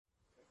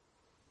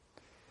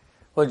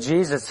Well,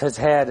 Jesus has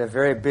had a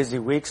very busy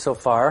week so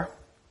far.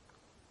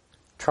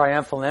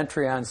 Triumphal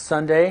entry on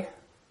Sunday.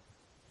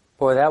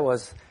 Boy, that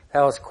was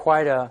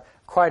quite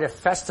a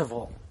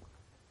festival.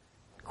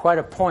 Quite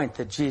a point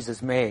that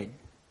Jesus made.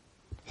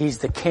 He's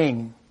the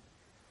king,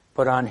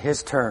 but on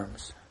his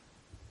terms.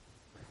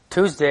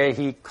 Tuesday,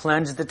 he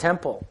cleansed the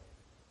temple.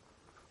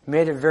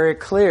 Made it very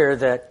clear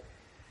that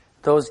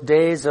those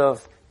days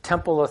of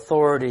temple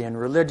authority and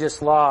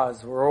religious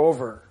laws were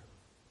over.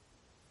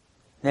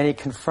 Then he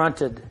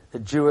confronted the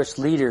Jewish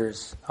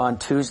leaders on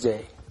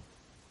Tuesday.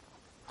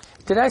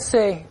 Did I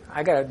say,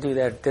 I gotta do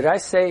that, did I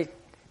say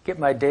get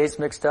my days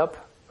mixed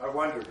up? I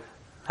wondered.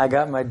 I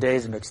got my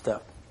days mixed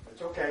up.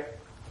 It's okay.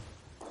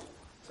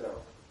 So,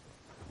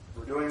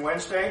 we're doing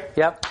Wednesday?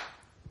 Yep.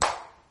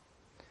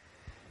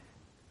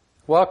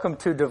 Welcome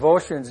to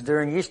devotions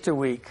during Easter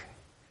week.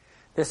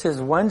 This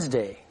is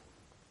Wednesday.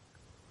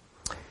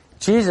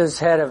 Jesus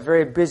had a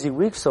very busy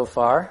week so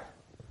far.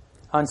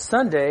 On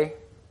Sunday,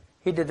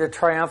 he did the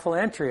triumphal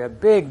entry, a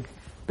big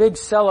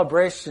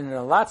celebration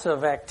and lots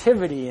of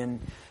activity and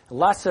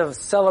lots of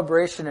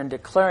celebration and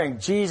declaring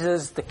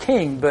Jesus the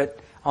King, but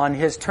on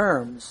his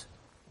terms.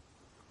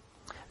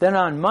 Then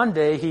on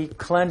Monday, he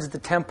cleansed the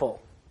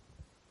temple.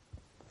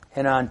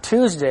 And on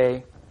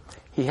Tuesday,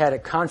 he had a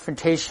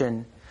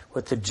confrontation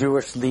with the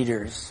Jewish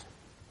leaders.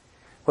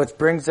 Which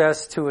brings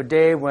us to a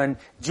day when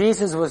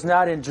Jesus was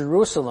not in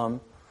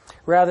Jerusalem,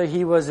 rather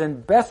he was in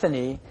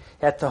Bethany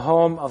at the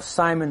home of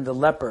Simon the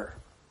leper.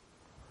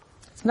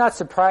 It's not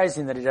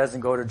surprising that he doesn't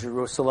go to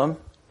Jerusalem.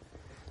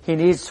 He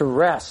needs to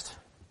rest.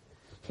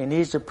 He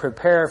needs to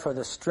prepare for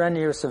the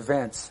strenuous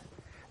events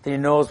that he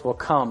knows will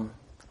come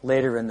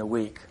later in the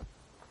week.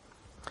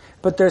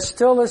 But there's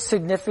still a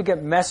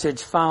significant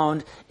message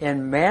found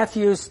in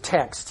Matthew's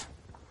text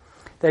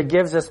that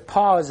gives us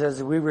pause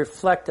as we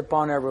reflect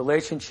upon our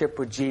relationship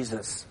with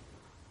Jesus.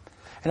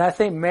 And I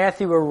think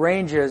Matthew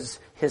arranges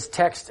his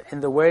text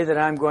in the way that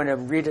I'm going to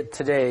read it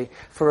today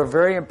for a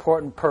very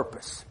important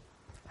purpose.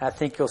 I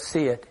think you'll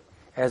see it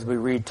as we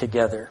read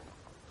together.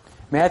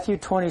 Matthew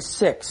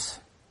 26,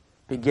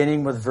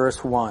 beginning with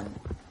verse 1.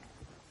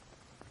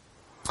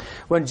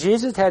 When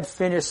Jesus had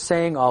finished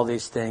saying all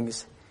these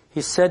things, he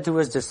said to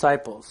his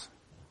disciples,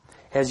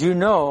 "As you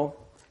know,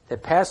 the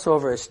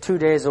Passover is 2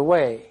 days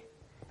away,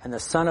 and the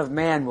Son of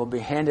Man will be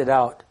handed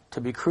out to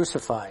be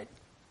crucified."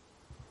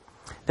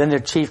 Then the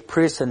chief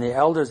priests and the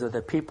elders of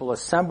the people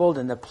assembled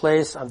in the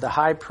place of the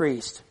high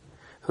priest,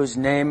 whose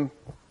name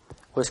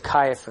was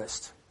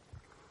Caiaphas.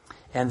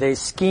 And they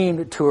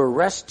schemed to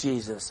arrest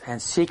Jesus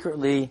and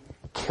secretly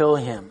kill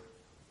him.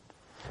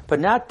 But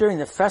not during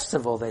the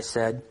festival, they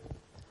said,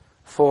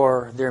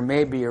 for there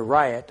may be a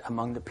riot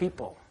among the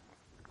people.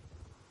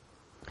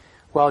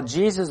 While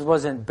Jesus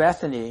was in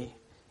Bethany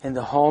in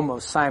the home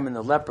of Simon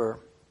the leper,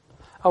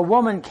 a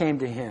woman came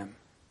to him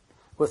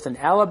with an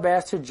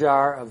alabaster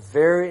jar of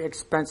very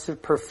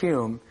expensive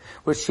perfume,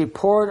 which she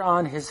poured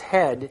on his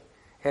head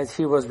as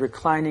he was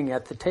reclining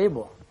at the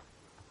table.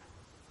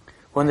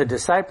 When the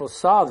disciples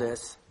saw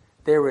this,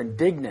 they were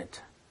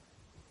indignant.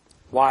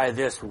 "Why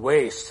this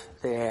waste?"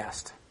 they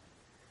asked.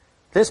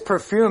 "This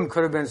perfume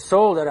could have been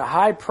sold at a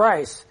high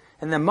price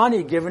and the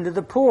money given to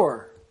the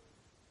poor."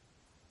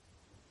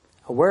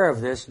 Aware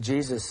of this,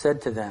 Jesus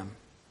said to them,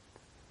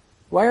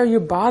 "Why are you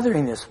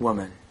bothering this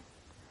woman?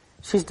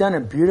 She's done a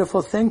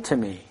beautiful thing to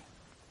me.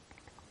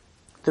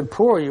 The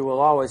poor you will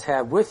always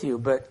have with you,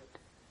 but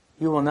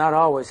you will not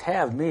always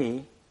have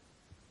me.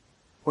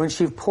 When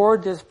she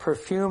poured this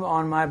perfume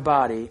on my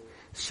body,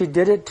 she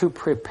did it to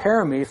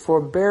prepare me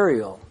for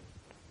burial.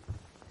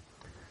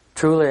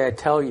 Truly I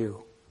tell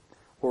you,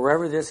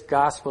 wherever this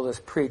gospel is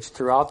preached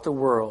throughout the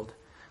world,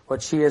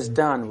 what she has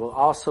done will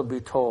also be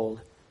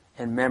told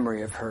in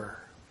memory of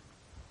her."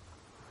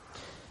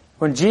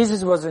 When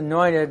Jesus was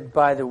anointed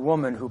by the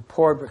woman who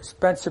poured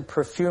expensive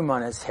perfume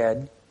on his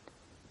head,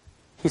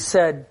 he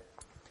said,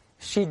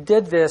 "She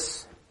did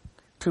this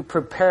to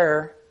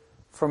prepare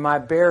for my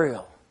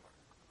burial."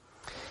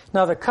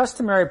 Now, the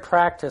customary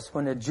practice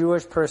when a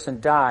Jewish person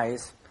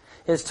dies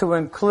is to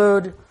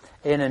include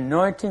an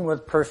anointing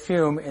with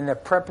perfume in the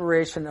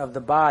preparation of the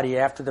body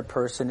after the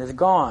person is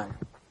gone.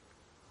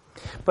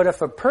 But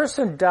if a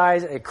person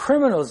dies a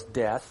criminal's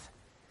death,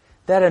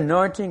 that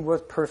anointing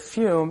with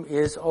perfume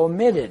is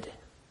omitted.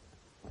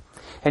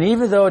 And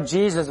even though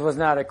Jesus was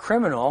not a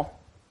criminal,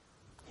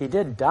 he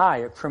did die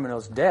a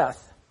criminal's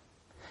death,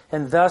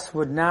 and thus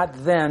would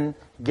not then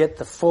get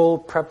the full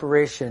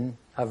preparation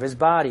of his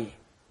body.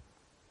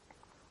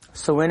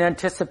 So in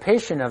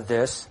anticipation of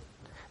this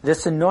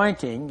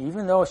anointing,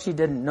 even though she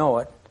didn't know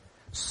it,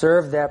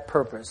 served that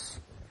purpose.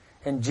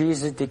 And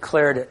Jesus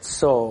declared it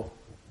so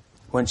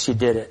when she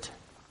did it.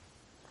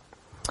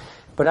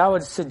 But I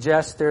would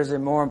suggest there's a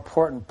more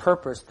important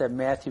purpose that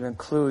Matthew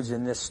includes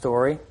in this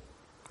story.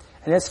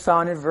 And it's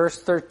found in verse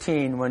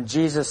 13 when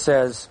Jesus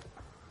says,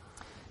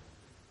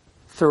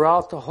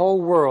 "Throughout the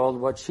whole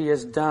world what she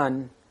has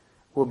done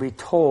will be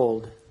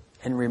told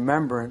in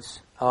remembrance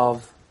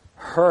of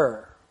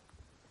her."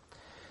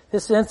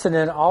 This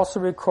incident,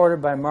 also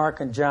recorded by Mark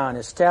and John,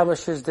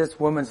 establishes this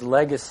woman's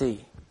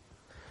legacy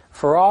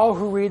for all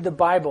who read the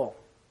Bible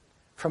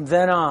from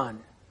then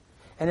on.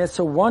 And it's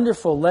a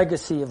wonderful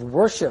legacy of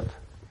worship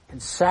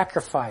and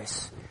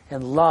sacrifice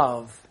and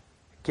love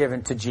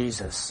given to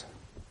Jesus.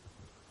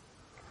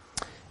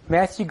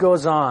 Matthew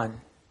goes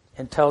on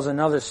and tells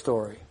another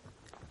story,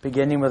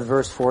 beginning with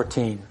verse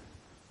 14.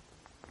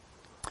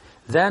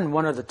 Then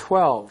one of the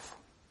 12,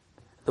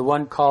 the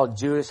one called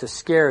Judas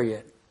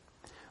Iscariot,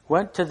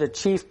 went to the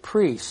chief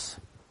priests,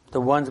 the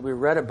ones we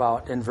read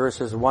about in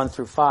verses 1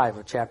 through 5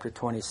 of chapter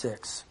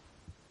 26.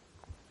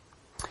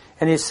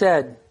 And he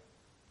said,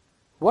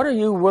 "What are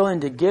you willing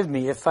to give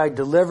me if I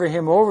deliver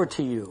him over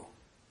to you?"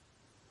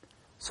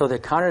 So they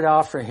counted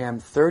out for him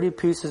 30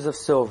 pieces of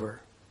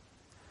silver.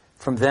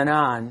 From then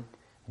on,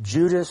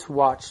 Judas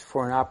watched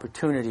for an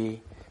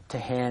opportunity to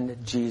hand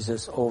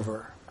Jesus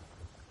over.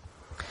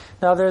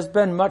 Now there's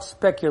been much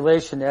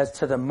speculation as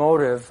to the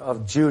motive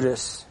of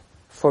Judas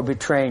for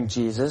betraying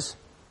Jesus.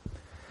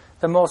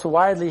 The most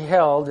widely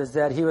held is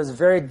that he was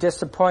very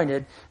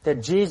disappointed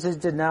that Jesus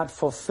did not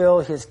fulfill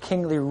his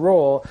kingly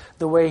role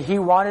the way he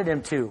wanted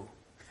him to.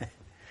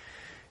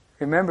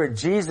 Remember,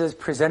 Jesus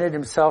presented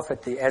himself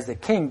as the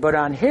king, but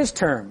on his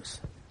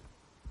terms.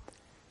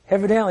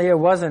 Evidently, it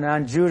wasn't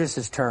on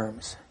Judas's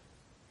terms.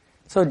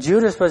 So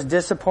Judas was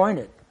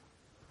disappointed.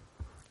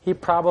 He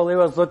probably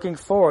was looking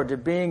forward to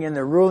being in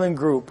the ruling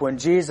group when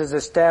Jesus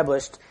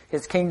established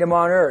his kingdom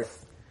on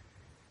earth,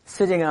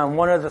 sitting on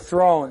one of the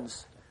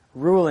thrones,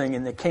 ruling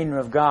in the kingdom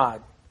of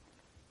God.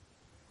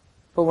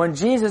 But when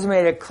Jesus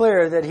made it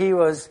clear that he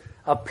was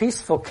a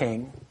peaceful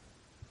king,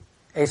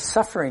 a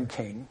suffering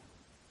king,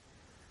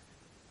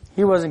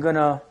 he wasn't going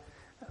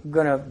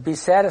to be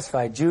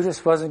satisfied.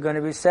 Judas wasn't going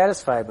to be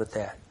satisfied with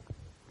that.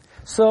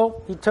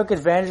 So he took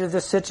advantage of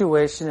the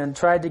situation and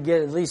tried to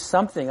get at least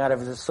something out of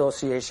his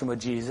association with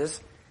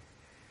Jesus,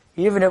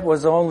 even if it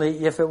was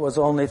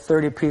only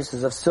 30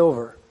 pieces of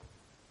silver.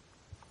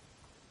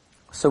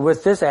 So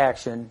with this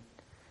action,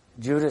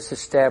 Judas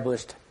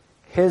established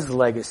his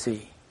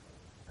legacy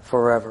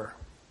forever.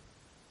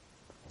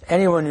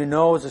 Anyone who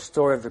knows the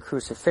story of the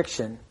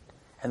crucifixion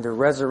and the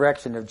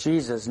resurrection of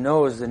Jesus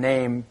knows the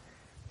name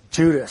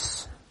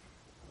Judas.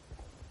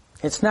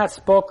 It's not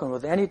spoken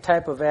with any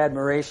type of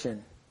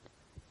admiration.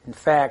 In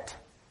fact,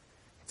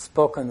 it's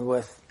spoken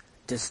with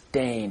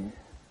disdain.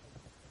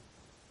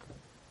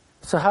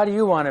 So how do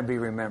you want to be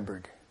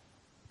remembered?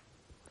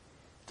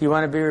 Do you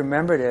want to be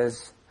remembered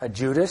as a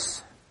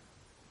Judas?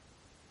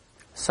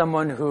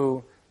 Someone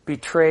who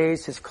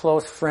betrays his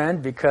close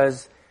friend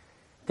because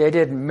they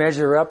didn't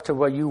measure up to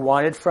what you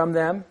wanted from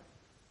them?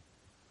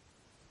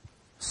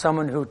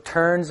 Someone who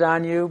turns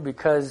on you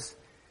because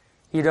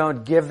you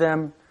don't give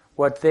them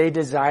what they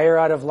desire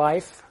out of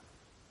life?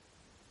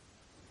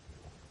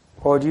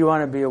 Or do you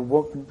want to be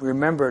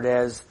remembered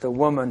as the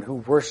woman who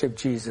worshiped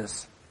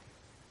Jesus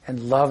and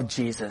loved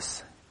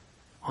Jesus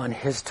on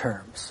his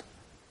terms?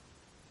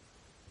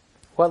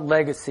 What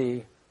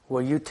legacy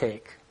will you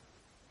take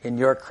in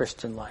your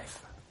Christian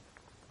life?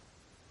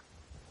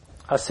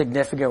 A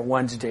significant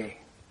Wednesday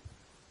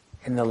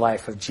in the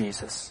life of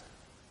Jesus.